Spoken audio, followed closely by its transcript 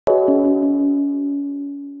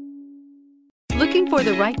Looking for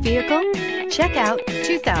the right vehicle? Check out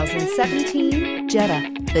 2017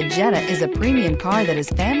 Jetta. The Jetta is a premium car that is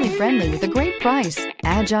family-friendly with a great price,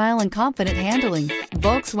 agile and confident handling.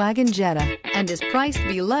 Volkswagen Jetta, and is priced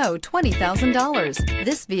below $20,000.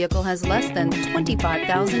 This vehicle has less than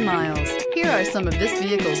 25,000 miles. Here are some of this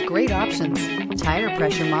vehicle's great options: tire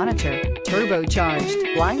pressure monitor,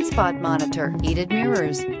 turbocharged, blind spot monitor, heated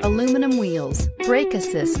mirrors, aluminum wheels, brake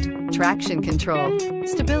assist, traction control,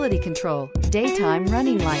 stability control, daytime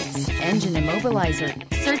running lights, engine immobilizer.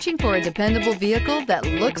 Searching for a dependable vehicle that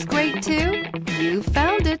looks great too? You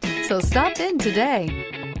found it, so stop in today.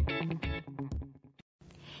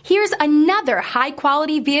 Here's another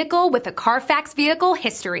high-quality vehicle with a Carfax Vehicle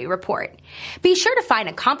History Report. Be sure to find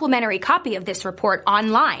a complimentary copy of this report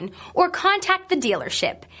online or contact the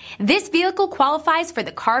dealership. This vehicle qualifies for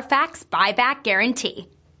the Carfax Buyback Guarantee.